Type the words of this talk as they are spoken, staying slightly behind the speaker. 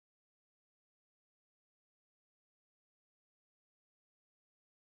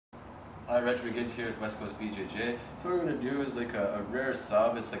Hi, Reggie McGinty here with West Coast BJJ. So what we're going to do is like a rare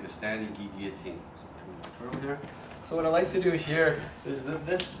sub. It's like a standing guillotine. So over here. So what I like to do here is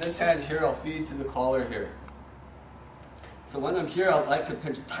this hand here I'll feed to the collar here. So when I'm here, I like to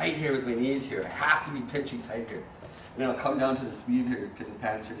pinch tight here with my knees here. I have to be pinching tight here. And then I'll come down to the sleeve here, to the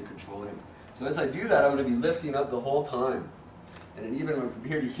pants here to control him. So as I do that, I'm going to be lifting up the whole time. And then even from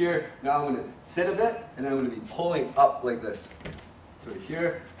here to here, now I'm going to sit a bit, and then I'm going to be pulling up like this. So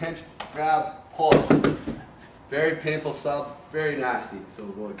here, pinch, grab, pull. Very painful sub, very nasty. So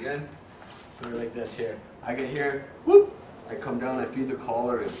we'll go again. So we're like this here. I get here, whoop, I come down, I feed the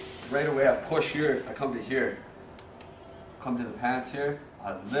collar, and right away I push here, I come to here. Come to the pants here,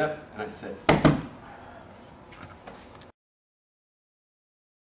 I lift, and I sit.